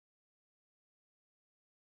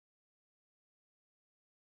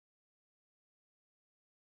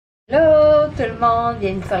Hello tout le monde,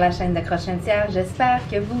 bienvenue sur la chaîne de Crochetiere, j'espère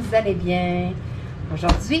que vous allez bien.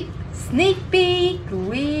 Aujourd'hui, sneak peek,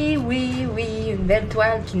 oui, une belle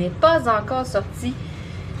toile qui n'est pas encore sortie,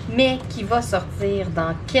 mais qui va sortir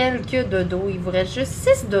dans quelques dodos. Il vous reste juste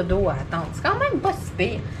 6 dodos à attendre, c'est quand même pas si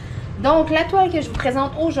pire. Donc la toile que je vous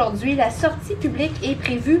présente aujourd'hui, la sortie publique est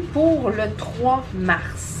prévue pour le 3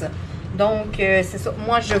 mars. Donc c'est ça,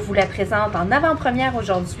 moi je vous la présente en avant-première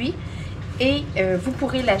aujourd'hui. Et vous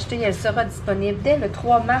pourrez l'acheter, elle sera disponible dès le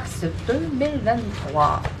 3 mars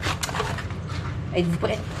 2023. Êtes-vous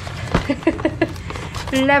prêts?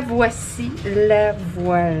 La voici, la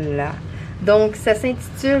voilà. Donc, ça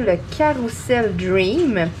s'intitule Carousel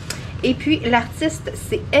Dream. Et puis, l'artiste,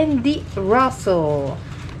 c'est Andy Russell.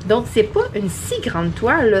 Donc, c'est pas une si grande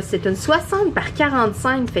toile, c'est une 60 par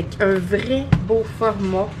 45, fait qu'un vrai beau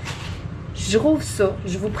format. Je rouvre ça,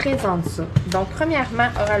 je vous présente ça. Donc, premièrement,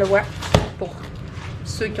 Oraloa. Pour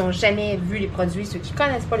ceux qui n'ont jamais vu les produits, ceux qui ne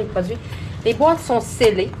connaissent pas les produits. Les boîtes sont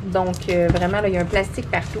scellées, donc vraiment, là, il y a un plastique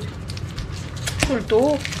partout, tout le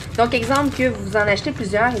tour. Donc, exemple que vous en achetez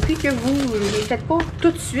plusieurs et puis que vous ne les faites pas tout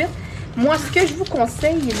de suite. Moi, ce que je vous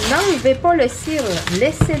conseille, n'enlevez pas le cire,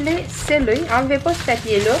 laissez-les sceller, n'enlevez pas ce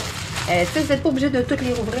papier-là. Vous n'êtes pas obligé de toutes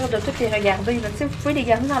les rouvrir, de toutes les regarder. Là, vous pouvez les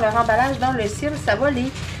garder dans leur emballage, dans le cire, ça va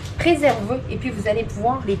les préserver et puis vous allez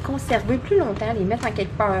pouvoir les conserver plus longtemps, les mettre en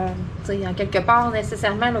quelque part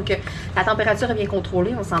nécessairement, là, que la température est bien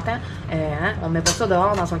contrôlée, on s'entend. Hein, on ne met pas ça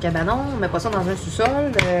dehors dans son cabanon, on ne met pas ça dans un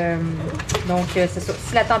sous-sol. Donc c'est ça.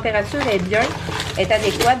 Si la température est bien, est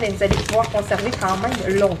adéquate, bien, vous allez pouvoir conserver quand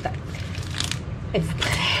même longtemps. Êtes-vous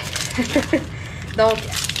prêts? Donc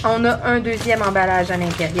on a un deuxième emballage à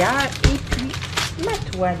l'intérieur et puis ma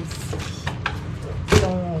toile ici.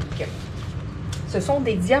 Donc ce sont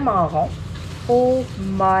des diamants ronds. Oh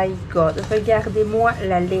my God! Regardez-moi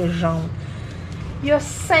la légende. Il y a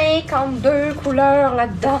 52 couleurs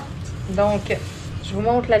là-dedans. Donc, je vous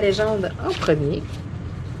montre la légende en premier.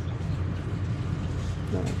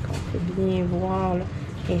 Donc, on peut bien voir. Là.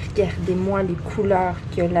 Et regardez-moi les couleurs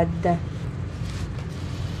qu'il y a là-dedans.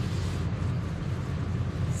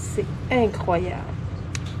 C'est incroyable.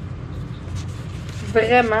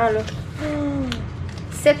 Vraiment, là.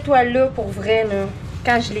 Cette toile-là, pour vrai, là,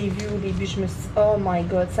 quand je l'ai vue au début, je me suis dit, oh my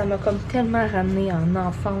God, ça m'a comme tellement ramené en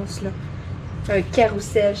enfance, là. Un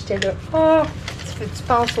carrousel, j'étais là, oh, tu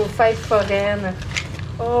penses aux fêtes foraines.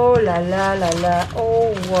 Oh là là là là,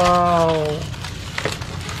 oh wow.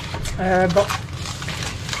 Bon,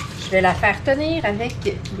 je vais la faire tenir avec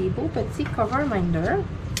des beaux petits cover minders.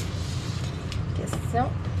 Question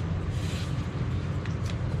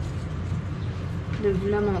de vous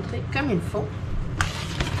la montrer comme il faut.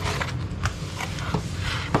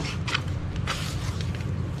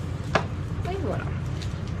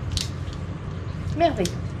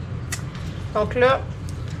 Merveilleux. Donc là,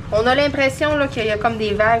 on a l'impression qu'il y a comme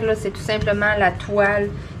des vagues. C'est tout simplement la toile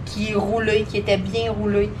qui est roulée, qui était bien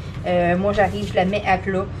roulée. Moi, j'arrive, je la mets à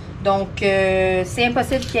plat. Donc, c'est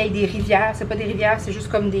impossible qu'il y ait des rivières. C'est pas des rivières, c'est juste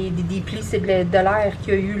comme des plis. C'est de l'air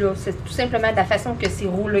qu'il y a eu là. C'est tout simplement de la façon que c'est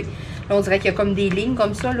roulé. Là, on dirait qu'il y a comme des lignes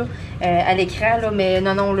comme ça là, à l'écran. Mais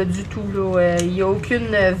non, là, du tout. Il n'y a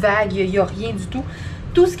aucune vague, il n'y a rien du tout.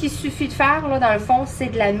 Tout ce qu'il suffit de faire, là, dans le fond, c'est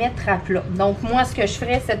de la mettre à plat. Donc, moi, ce que je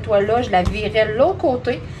ferais, cette toile-là, je la virerais de l'autre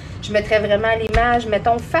côté. Je mettrais vraiment l'image,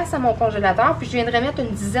 mettons, face à mon congélateur. Puis, je viendrais mettre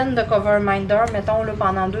une dizaine de cover minders, mettons, là,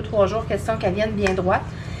 pendant 2-3 jours, question qu'elles viennent bien droites.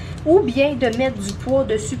 Ou bien de mettre du poids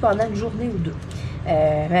dessus pendant une journée ou deux.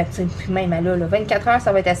 Même là, 24 heures,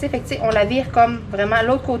 ça va être assez. Fait que, on la vire comme vraiment à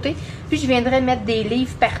l'autre côté. Puis, je viendrai mettre des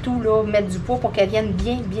livres partout, là, mettre du poids pour qu'elle vienne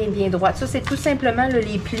bien droite. Ça, c'est tout simplement là,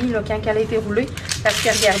 les plis là, quand elle a été roulée. Parce que,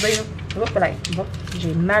 regardez, là, bon,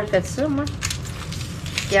 j'ai mal fait ça, moi.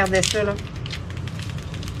 Regardez ça, là.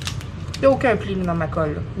 Il n'y a aucun pli là, dans ma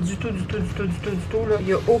colle. Là. Du tout. Là. Il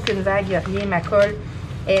n'y a aucune vague, il n'y a rien. Ma colle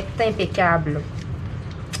est impeccable. Là.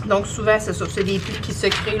 Donc, souvent, c'est ça. C'est des plis qui se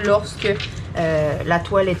créent lorsque la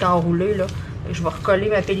toile est enroulée. Là. Je vais recoller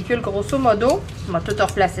ma pellicule grosso modo. Je vais tout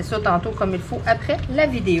replacer ça tantôt comme il faut après la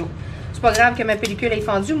vidéo. C'est pas grave que ma pellicule est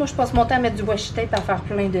fendue. Moi, je passe mon temps à mettre du washi tape à faire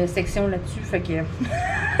plein de sections là-dessus. Fait que...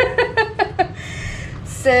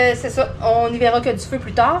 c'est ça. On n'y verra que du feu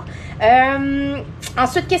plus tard.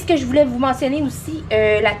 Ensuite, qu'est-ce que je voulais vous mentionner aussi?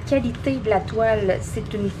 La qualité de la toile.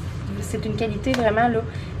 C'est une qualité vraiment là,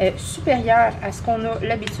 supérieure à ce qu'on a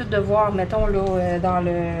l'habitude de voir, mettons, là, dans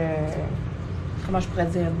le... Comment je pourrais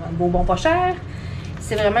dire? Dans le beau bon pas cher.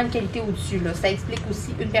 C'est vraiment une qualité au-dessus. Là. Ça explique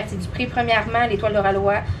aussi une partie du prix. Premièrement, les toiles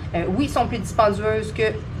d'Oraloa, oui, sont plus dispendieuses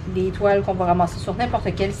que les toiles qu'on va ramasser sur n'importe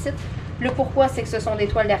quel site. Le pourquoi, c'est que ce sont des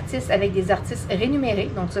toiles d'artistes avec des artistes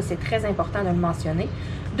rémunérés. Donc ça, c'est très important de le mentionner.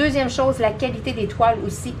 Deuxième chose, la qualité des toiles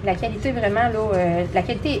aussi. La qualité vraiment, là, la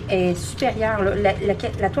qualité est supérieure. Là.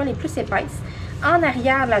 La toile est plus épaisse. En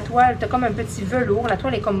arrière de la toile, tu as comme un petit velours. La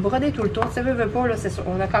toile est comme brodée tout le tour. Ça veut pas, là, c'est sûr.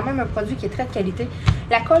 On a quand même un produit qui est très de qualité.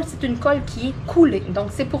 La colle, c'est une colle qui est coulée. Donc,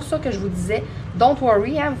 c'est pour ça que je vous disais, don't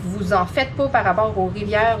worry, hein, vous en faites pas par rapport aux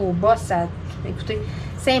rivières, aux bosses. Écoutez,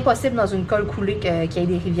 c'est impossible dans une colle coulée qu'il y ait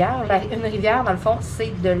des rivières. Une rivière, dans le fond,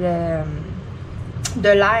 c'est de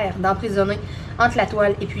l'air d'emprisonner entre la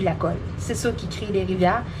toile et puis la colle. C'est ça qui crée les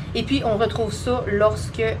rivières. Et puis, on retrouve ça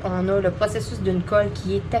lorsque on a le processus d'une colle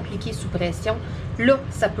qui est appliquée sous pression. Là,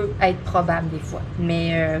 ça peut être probable des fois.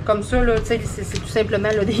 Mais comme ça, c'est tout simplement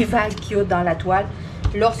là, des vagues qu'il y a dans la toile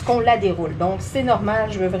lorsqu'on la déroule. Donc, c'est normal.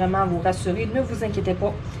 Je veux vraiment vous rassurer. Ne vous inquiétez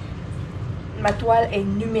pas. Ma toile est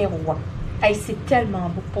numéro 1. Hey, c'est tellement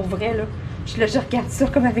beau. Pour vrai, là, je regarde ça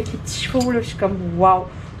comme avec les petits chevaux. Là, je suis comme, wow.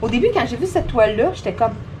 Au début, quand j'ai vu cette toile-là, j'étais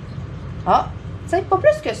comme, ah, tu sais, pas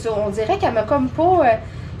plus que ça. On dirait qu'elle m'a comme pas...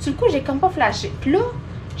 sur le coup, j'ai comme pas flashé. Puis là,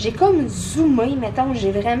 j'ai comme zoomé, mettons.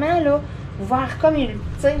 J'ai vraiment, là, voir comme une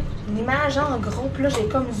image en gros. Puis là, j'ai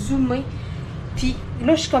comme zoomé. Puis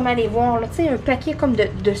là, je suis comme allée voir, là, tu sais, un paquet comme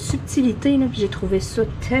de subtilité, là. Puis j'ai trouvé ça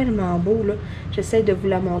tellement beau, là. J'essaie de vous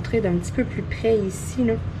la montrer d'un petit peu plus près ici,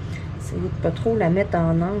 là. Essayez de pas trop la mettre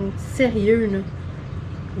en angle. Sérieux, là.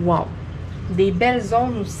 Wow! Des belles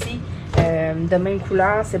zones aussi. De même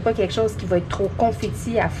couleur, c'est pas quelque chose qui va être trop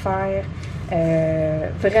confetti à faire.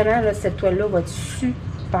 Vraiment, là, cette toile-là va être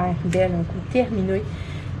super belle, un coup terminé.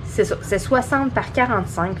 C'est ça, c'est 60 par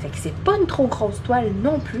 45, fait que c'est pas une trop grosse toile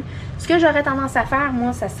non plus. Ce que j'aurais tendance à faire,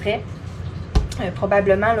 moi, ça serait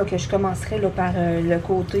probablement là, que je commencerais là, par le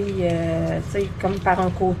côté, tu sais, comme par un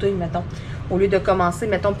côté, mettons. Au lieu de commencer,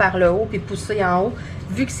 mettons, par le haut, puis pousser en haut.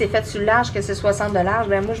 Vu que c'est fait sur le large, que c'est 60 de large,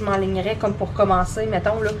 ben moi, je m'enlignerais comme pour commencer,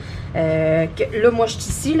 mettons, là. Là, moi, je suis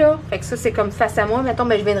ici, là. Fait que ça, c'est comme face à moi. Mettons,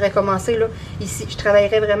 ben, je viendrais commencer, là, ici. Je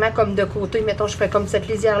travaillerais vraiment comme de côté. Mettons, je ferais comme cette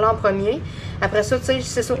lisière-là en premier. Après ça, tu sais,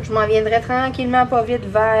 c'est ça. Je m'en viendrais tranquillement, pas vite,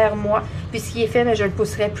 vers moi. Puis, ce qui est fait, mais je le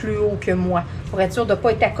pousserais plus haut que moi. Pour être sûr de ne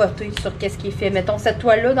pas être à côté sur qu'est-ce qui est fait. Mettons, cette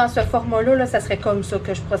toile-là, dans ce format-là, là, ça serait comme ça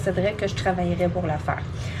que je procéderais, que je travaillerais pour la faire.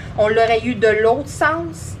 On l'aurait eu de l'autre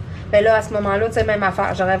sens. Ben là, à ce moment-là, tu sais, même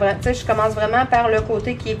affaire. J'aurais vraiment, tu sais, je commence vraiment par le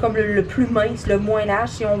côté qui est comme le plus mince, le moins large,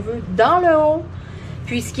 si on veut, dans le haut.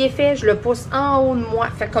 Puis, ce qui est fait, je le pousse en haut de moi.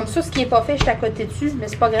 Fait comme ça, ce qui n'est pas fait, je suis à côté dessus. Mais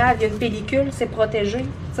c'est pas grave, il y a une pellicule, c'est protégé. Tu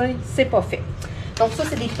sais, c'est pas fait. Donc, ça,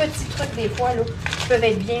 c'est des petits trucs, des fois, là, qui peuvent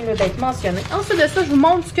être bien d'être mentionnés. Ensuite de ça, je vous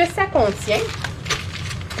montre ce que ça contient.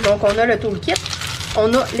 Donc, on a le toolkit.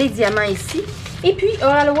 On a les diamants ici. Et puis,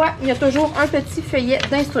 Oraloa, il y a toujours un petit feuillet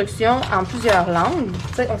d'instructions en plusieurs langues.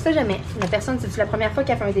 T'sais, on ne sait jamais. La personne, c'est-tu la première fois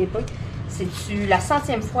qu'elle fait un dépôt? C'est-tu la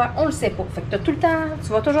 100e fois? On ne le sait pas. Fait que tu as tout le temps, tu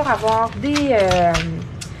vas toujours avoir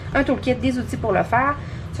un toolkit, des outils pour le faire.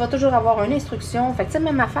 Tu vas toujours avoir une instruction. Fait que, tu sais,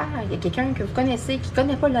 même affaire, il y a quelqu'un que vous connaissez qui ne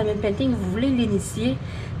connaît pas le diamond painting, vous voulez l'initier,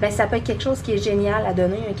 ben ça peut être quelque chose qui est génial à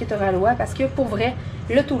donner, un kit Oraloa, parce que pour vrai,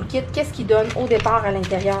 le toolkit, qu'est-ce qu'il donne au départ à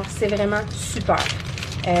l'intérieur? C'est vraiment super.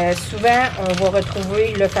 Souvent, on va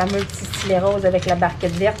retrouver le fameux petit stylet rose avec la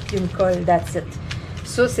barquette verte et une colle d'acide.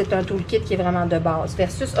 Ça, c'est un toolkit qui est vraiment de base.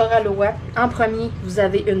 Versus Oraloa, en premier, vous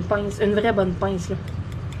avez une pince, une vraie bonne pince, là.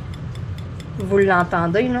 Vous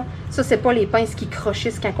l'entendez, là. Ça, c'est pas les pinces qui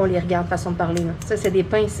crochissent quand on les regarde, façon de parler, là. Ça, c'est des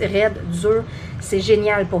pinces raides, dures. C'est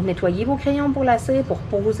génial pour nettoyer vos crayons pour la cire, pour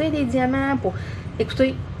poser des diamants, pour...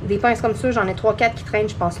 Écoutez, des pinces comme ça, j'en ai 3-4 qui traînent,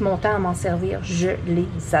 je passe mon temps à m'en servir. Je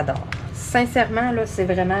les adore. Sincèrement, là, c'est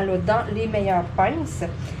vraiment là, dans les meilleures pinces.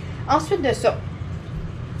 Ensuite de ça,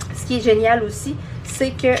 ce qui est génial aussi,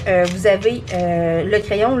 c'est que vous avez le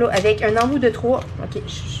crayon là, avec un embout de 3. OK,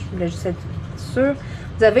 je voulais juste être sûre.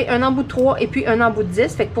 Vous avez un embout de 3 et puis un embout de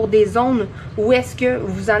 10. Fait que pour des zones où est-ce que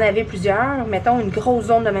vous en avez plusieurs, mettons une grosse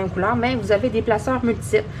zone de même couleur, mais vous avez des placeurs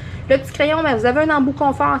multiples. Le petit crayon, ben, vous avez un embout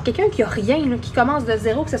confort. Quelqu'un qui n'a rien, là, qui commence de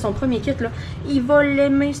zéro, que c'est son premier kit, là, il va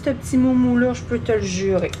l'aimer, ce petit moumou-là, je peux te le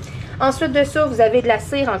jurer. Ensuite de ça, vous avez de la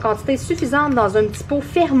cire en quantité suffisante dans un petit pot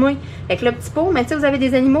fermé. Avec le petit pot, mais tu sais, vous avez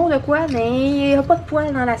des animaux de quoi, mais il n'y a pas de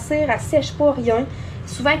poils dans la cire, elle ne sèche pas, rien.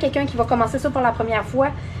 Souvent, quelqu'un qui va commencer ça pour la première fois,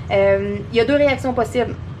 il y a deux réactions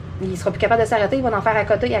possibles. Il sera plus capable de s'arrêter, il va en faire à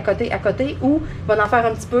côté, à côté, à côté, ou il va en faire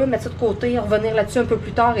un petit peu, mettre ça de côté, revenir là-dessus un peu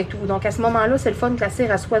plus tard et tout. Donc, à ce moment-là, c'est le fun que la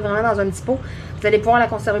cire, elle soit vraiment dans un petit pot. Vous allez pouvoir la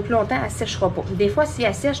conserver plus longtemps, elle ne séchera pas. Des fois, si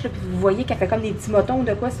elle sèche, là, puis vous voyez qu'elle fait comme des petits motons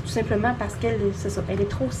de quoi, c'est tout simplement parce qu'elle, c'est ça, elle est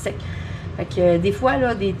trop sec. Fait que des fois,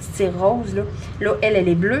 là, des petites cires roses, là, elle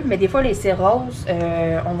est bleue, mais des fois, les cires roses,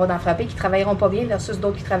 on va en frapper qui ne travailleront pas bien versus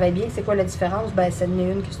d'autres qui travaillent bien. C'est quoi la différence? Ben, c'est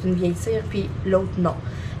une que c'est une vieille cire, puis l'autre, non.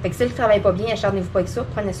 Fait que si elle ne travaille pas bien, acharnez-vous pas avec ça.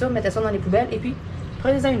 Prenez ça, mettez ça dans les poubelles et puis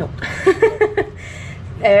prenez-en une autre.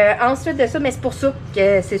 Ensuite de ça, mais c'est pour ça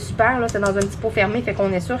que c'est super, là, c'est dans un petit pot fermé, fait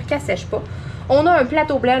qu'on est sûr qu'elle ne sèche pas. On a un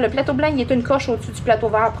plateau blanc. Le plateau blanc, il est une coche au-dessus du plateau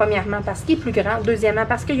vert, premièrement, parce qu'il est plus grand. Deuxièmement,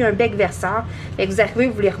 parce qu'il y a un bec verseur. Fait que vous arrivez,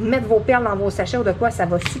 vous voulez remettre vos perles dans vos sachets ou de quoi, ça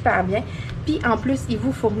va super bien. Puis, en plus, ils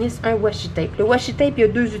vous fournissent un washi tape. Le washi tape, il y a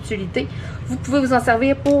deux utilités. Vous pouvez vous en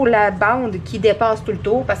servir pour la bande qui dépasse tout le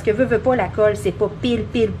tour, parce que veut pas la colle, c'est pas pile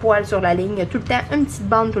poil sur la ligne. Il y a tout le temps une petite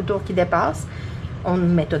bande tout le tour qui dépasse. On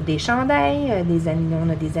met toutes des chandails, on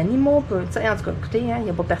a des animaux. En tout cas, écoutez, il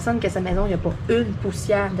n'y a pas personne qui a sa maison, il n'y a pas une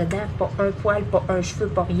poussière dedans, pas un poil, pas un cheveu,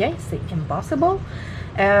 pas rien. C'est impossible.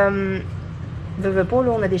 Veux pas,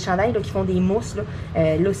 là, on a des chandails là, qui font des mousses. Là,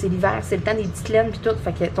 c'est l'hiver, c'est le temps des petites laines puis tout.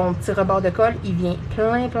 Fait que ton petit rebord de colle, il vient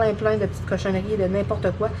plein de petites cochonneries, de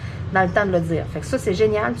n'importe quoi dans le temps de le dire. Fait que ça, c'est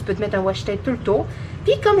génial. Tu peux te mettre un washi tape tout le tour.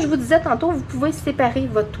 Puis, comme je vous disais tantôt, vous pouvez séparer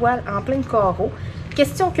votre toile en plein de carreaux.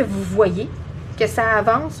 Question que vous voyez que ça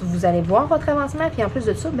avance, vous allez voir votre avancement, puis en plus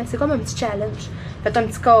de ça, ben, c'est comme un petit challenge. Faites un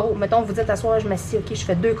petit carreau. Mettons, vous dites à soir, je m'assieds, ok, je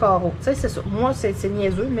fais 2 carreaux. Tu sais, c'est ça. Moi, c'est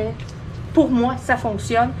niaiseux, mais pour moi, ça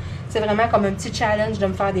fonctionne. C'est vraiment comme un petit challenge de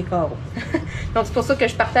me faire des carreaux. Donc, c'est pour ça que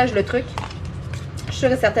je partage le truc. Je suis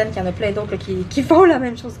sûre et certaine qu'il y en a plein d'autres qui font la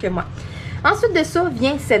même chose que moi. Ensuite de ça,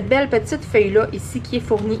 vient cette belle petite feuille-là, ici, qui est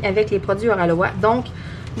fournie avec les produits Oraloa. Donc,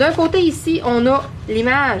 d'un côté, ici, on a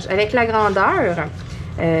l'image avec la grandeur.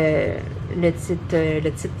 Le titre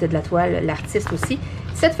de la toile, l'artiste aussi.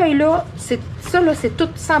 Cette feuille-là, c'est tout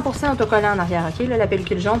 100% autocollant en arrière, ok? Là, la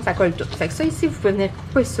pellicule jaune, ça colle tout. Fait que ça, ici, vous pouvez venir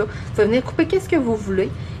couper ça. Vous pouvez venir couper qu'est-ce que vous voulez.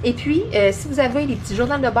 Et puis, si vous avez des petits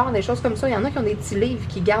journaux de bord, des choses comme ça, il y en a qui ont des petits livres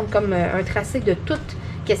qui gardent comme un tracé de tout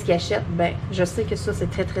qu'est-ce qu'ils achètent. Ben, je sais que ça, c'est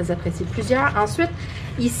très apprécié. Plusieurs. Ensuite,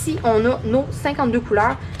 ici, on a nos 52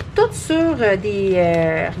 couleurs. Toutes sur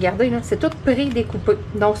regardez, là, c'est tout pré-découpé.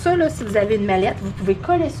 Donc ça, là, si vous avez une mallette, vous pouvez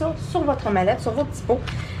coller ça sur votre mallette, sur vos petits pots.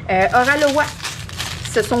 Oraloa,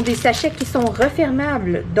 ce sont des sachets qui sont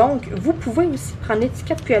refermables. Donc, vous pouvez aussi prendre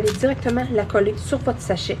l'étiquette puis aller directement la coller sur votre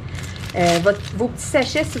sachet. Vos petits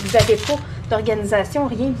sachets, si vous n'avez pas d'organisation,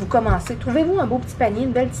 rien que vous commencez, trouvez-vous un beau petit panier,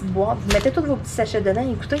 une belle petite boîte, vous mettez tous vos petits sachets dedans.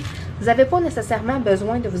 Écoutez, vous n'avez pas nécessairement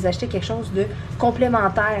besoin de vous acheter quelque chose de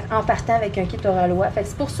complémentaire en partant avec un kit Oraloa.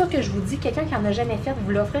 C'est pour ça que je vous dis, quelqu'un qui n'en a jamais fait, vous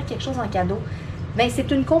voulez offrir quelque chose en cadeau, bien,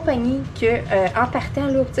 c'est une compagnie que, en partant,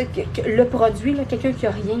 là, que le produit, quelqu'un qui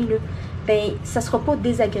n'a rien, là, bien, ça ne sera pas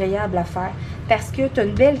désagréable à faire parce que tu as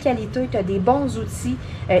une belle qualité, tu as des bons outils.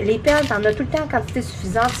 Les perles, tu en as tout le temps en quantité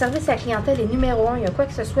suffisante. Le service à la clientèle est numéro 1. Il y a quoi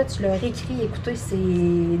que ce soit, tu leur écris. Écoutez,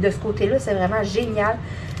 de ce côté-là, c'est vraiment génial.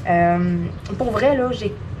 Pour vrai, là,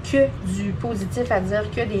 j'ai que du positif à dire,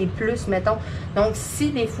 que des plus, mettons. Donc,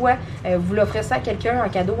 si des fois, vous l'offrez ça à quelqu'un en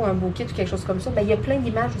cadeau, un bouquet ou quelque chose comme ça, bien, il y a plein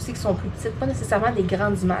d'images aussi qui sont plus petites, pas nécessairement des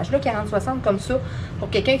grandes images. Là, 40-60 comme ça, pour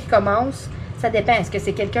quelqu'un qui commence, ça dépend. Est-ce que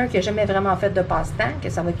c'est quelqu'un qui n'a jamais vraiment fait de passe-temps,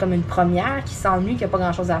 que ça va être comme une première, qui s'ennuie, qui n'a pas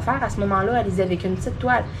grand-chose à faire? À ce moment-là, allez-y avec une petite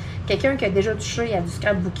toile. Quelqu'un qui a déjà touché à du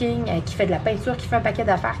scrapbooking, qui fait de la peinture, qui fait un paquet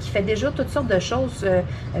d'affaires, qui fait déjà toutes sortes de choses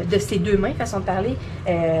de ses deux mains, façon de parler,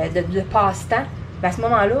 de passe-temps. Ben à ce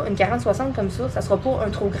moment-là, une 40-60 comme ça, ça ne sera pas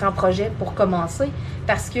un trop grand projet pour commencer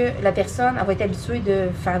parce que la personne, elle va être habituée de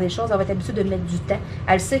faire des choses, elle va être habituée de mettre du temps.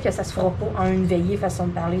 Elle sait que ça ne se fera pas en une veillée, façon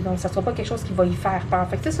de parler. Donc, ça ne sera pas quelque chose qui va y faire peur.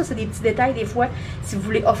 Fait que ça, c'est des petits détails des fois. Si vous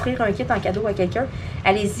voulez offrir un kit en cadeau à quelqu'un,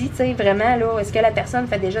 allez-y, tu sais, vraiment, là, est-ce que la personne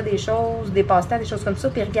fait déjà des choses, des passe-temps, des choses comme ça,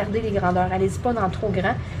 puis regardez les grandeurs. Allez-y pas dans trop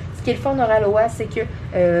grand. Ce qui est le fun Oraloa, c'est que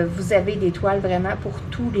vous avez des toiles vraiment pour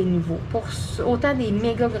tous les niveaux. Pour autant des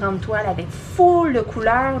méga grandes toiles avec full de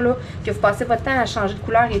couleurs, là, que vous passez votre temps à changer de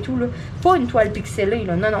couleur et tout. Là. Pas une toile pixelée,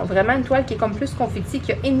 là. Non, vraiment une toile qui est comme plus confetti,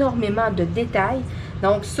 qui a énormément de détails.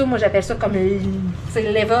 Donc ça, moi j'appelle ça comme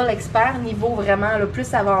level expert, niveau vraiment le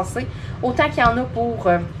plus avancé. Autant qu'il y en a pour,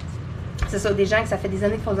 c'est ça, des gens que ça fait des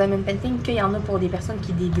années qu'ils font du diamond painting, qu'il y en a pour des personnes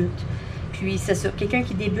qui débutent. Puis c'est ça, quelqu'un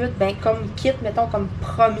qui débute, ben comme kit, mettons comme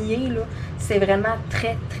premier, là, c'est vraiment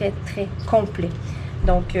très complet.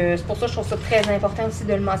 Donc c'est pour ça que je trouve ça très important aussi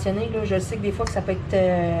de le mentionner. Là. Je sais que des fois que ça peut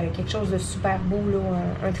être quelque chose de super beau, là,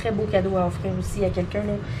 un très beau cadeau à offrir aussi à quelqu'un.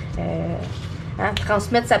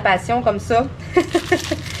 Transmettre sa passion comme ça.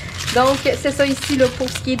 Donc c'est ça ici là, pour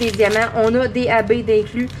ce qui est des diamants. On a des AB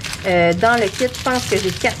d'inclus dans le kit. Je pense que j'ai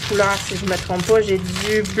 4 couleurs si je ne me trompe pas. J'ai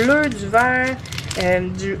du bleu, du vert,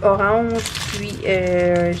 du orange, puis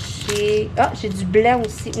j'ai du blanc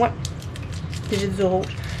aussi, ouais, puis j'ai du rouge.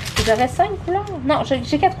 J'aurais 5 couleurs? Non,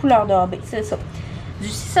 j'ai 4 couleurs de AB, c'est ça. du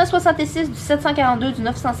 666, du 742, du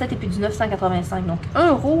 907 et puis du 985. Donc,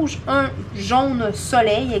 un rouge, un jaune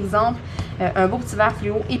soleil, exemple, un beau petit vert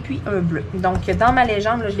fluo et puis un bleu. Donc, dans ma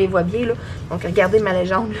légende, là, je les vois bien, là. Donc, regardez ma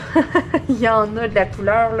légende, là. Il y en a de la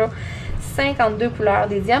couleur, là. 52 couleurs,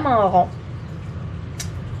 des diamants ronds.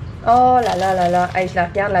 Oh là là là là, hey, je la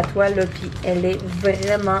regarde la toile là, puis elle est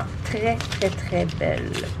vraiment très très très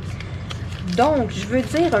belle. Donc, je veux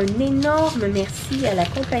dire un énorme merci à la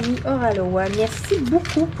compagnie Oraloa. Merci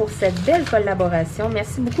beaucoup pour cette belle collaboration.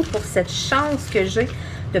 Merci beaucoup pour cette chance que j'ai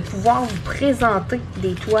de pouvoir vous présenter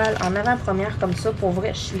des toiles en avant-première comme ça. Pour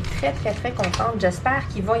vrai, je suis très très très contente. J'espère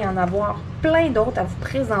qu'il va y en avoir plein d'autres à vous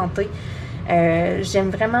présenter. J'aime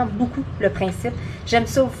vraiment beaucoup le principe. J'aime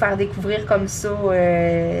ça vous faire découvrir comme ça,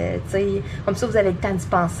 comme ça vous avez le temps d'y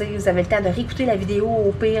penser, vous avez le temps de réécouter la vidéo,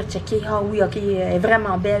 au pire, checker, ah oui, ok, elle est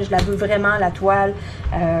vraiment belle, je la veux vraiment, la toile.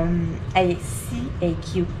 Elle est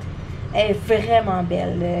cute. Elle est vraiment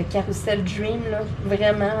belle. Carousel Dream, là,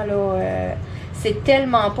 vraiment, là, c'est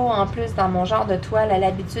tellement pas en plus dans mon genre de toile à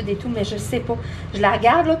l'habitude et tout, mais je sais pas. Je la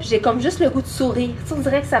regarde, là, puis j'ai comme juste le goût de sourire. Tu sais, on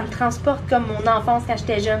dirait que ça me transporte comme mon enfance quand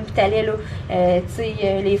j'étais jeune, puis t'allais, là, tu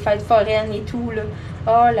sais, les fêtes foraines et tout, là.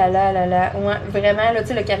 Oh là là là là. Ouais, vraiment, là, tu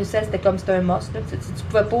sais, le carrousel, c'était comme c'était un must, là. Tu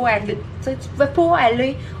pouvais pas aller, tu pouvais pas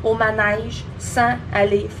aller au manège sans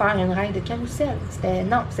aller faire une ride de carrousel.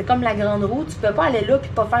 Non, c'est comme la grande roue. Tu peux pas aller là puis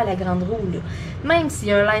pas faire la grande roue, là. Même s'il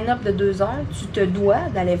y a un line-up de 2 heures, tu te dois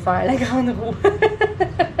d'aller faire la grande roue.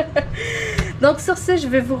 Donc, sur ce, je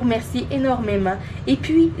veux vous remercier énormément. Et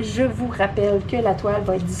puis, je vous rappelle que la toile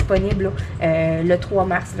va être disponible le 3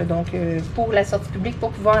 mars. Là, donc, pour la sortie publique,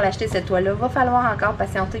 pour pouvoir l'acheter cette toile-là, va falloir encore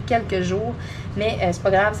patienter quelques jours. Mais c'est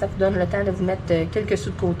pas grave, ça vous donne le temps de vous mettre quelques sous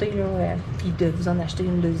de côté, là, puis de vous en acheter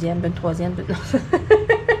une deuxième, une troisième.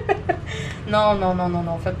 Non, non, non, non,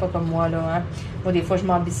 non, faites pas comme moi, là. Hein. Moi, des fois, je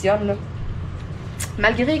m'ambitionne, là.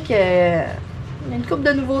 Malgré que y a une couple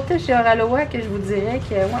de nouveautés chez Oraloa que je vous dirais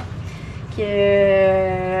que, ouais,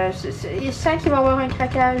 je sens qu'il va y avoir un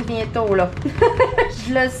craquage bientôt, là.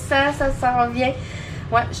 Je le sens, ça s'en vient.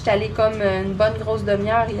 Ouais, je suis allée comme une bonne grosse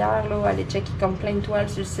demi-heure hier, là, aller checker comme plein de toiles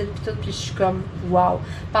sur le site puis tout, puis je suis comme wow.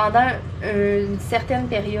 Pendant une certaine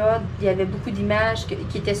période, il y avait beaucoup d'images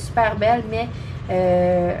qui étaient super belles, mais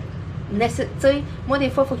tu sais, moi des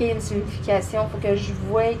fois, il faut qu'il y ait une signification, il faut que je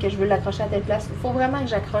voie que je veux l'accrocher à telle place. Il faut vraiment que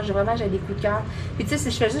j'accroche, vraiment j'ai des coups de cœur. Puis tu sais,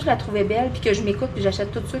 si je fais juste la trouver belle, puis que je m'écoute, puis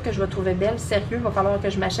j'achète tout ça que je vais trouver belle, sérieux, il va falloir que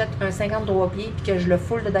je m'achète un 53 pieds, puis que je le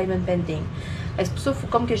full de diamond painting. C'est pour ça qu'il faut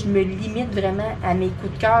comme que je me limite vraiment à mes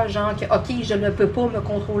coups de cœur, genre que ok, je ne peux pas me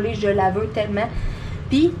contrôler, je la veux tellement.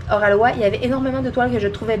 Puis, Oraloa, il y avait énormément de toiles que je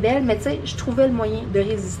trouvais belles, mais tu sais, je trouvais le moyen de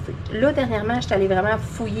résister. Là, dernièrement, je suis allée vraiment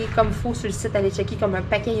fouiller comme il faut sur le site, aller checker comme un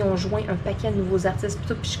paquet, ils ont joint un paquet de nouveaux artistes, puis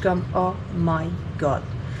tout, puis je suis comme, oh my god.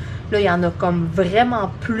 Là, il y en a comme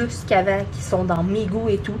vraiment plus qu'avant qui sont dans mes goûts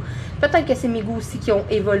et tout. Peut-être que c'est mes goûts aussi qui ont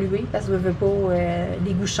évolué, parce que je veux pas,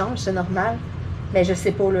 les goûts changent, c'est normal. Mais je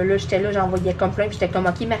sais pas, là j'étais là, j'en voyais comme plein, puis j'étais comme,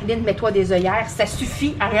 ok, Marilyn, mets-toi des œillères, ça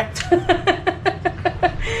suffit, arrête.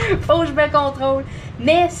 Faut que je me contrôle.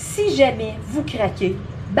 Mais si jamais vous craquez,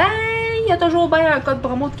 ben, il y a toujours bien un code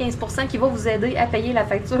promo de 15% qui va vous aider à payer la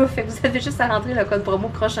facture. Fait que vous avez juste à rentrer le code promo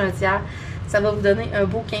croche un tiers. Ça va vous donner un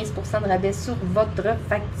beau 15% de rabais sur votre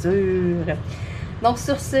facture. Donc,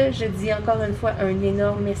 sur ce, je dis encore une fois un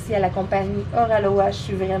énorme merci à la compagnie Oraloa. Je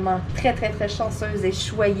suis vraiment très, très, très chanceuse et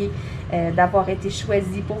choyée d'avoir été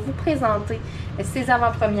choisie pour vous présenter ces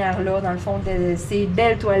avant-premières-là. Dans le fond, de ces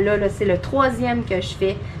belles toiles-là, -là, c'est le 3e que je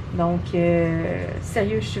fais. Donc,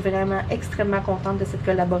 sérieux, je suis vraiment extrêmement contente de cette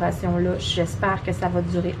collaboration-là. J'espère que ça va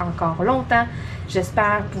durer encore longtemps.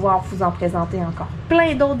 J'espère pouvoir vous en présenter encore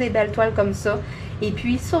plein d'autres des belles toiles comme ça. Et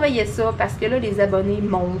puis, surveillez ça parce que là, les abonnés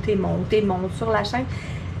montent et montent et montent sur la chaîne.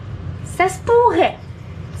 Ça se pourrait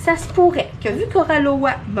que vu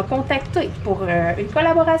qu'Oraloa m'a contacté pour une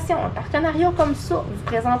collaboration, un partenariat comme ça, vous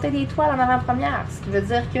présentez des toiles en avant-première, ce qui veut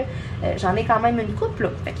dire que j'en ai quand même une couple, là.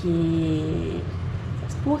 Fait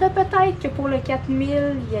ça se pourrait peut-être que pour le 4000,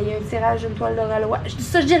 il y ait un tirage d'une toile d'Oraloa. Je dis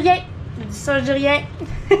ça, je dis rien! Je dis ça, je dis rien!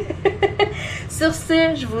 Sur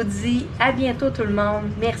ce, je vous dis à bientôt tout le monde.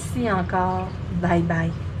 Merci encore. Bye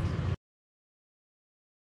bye.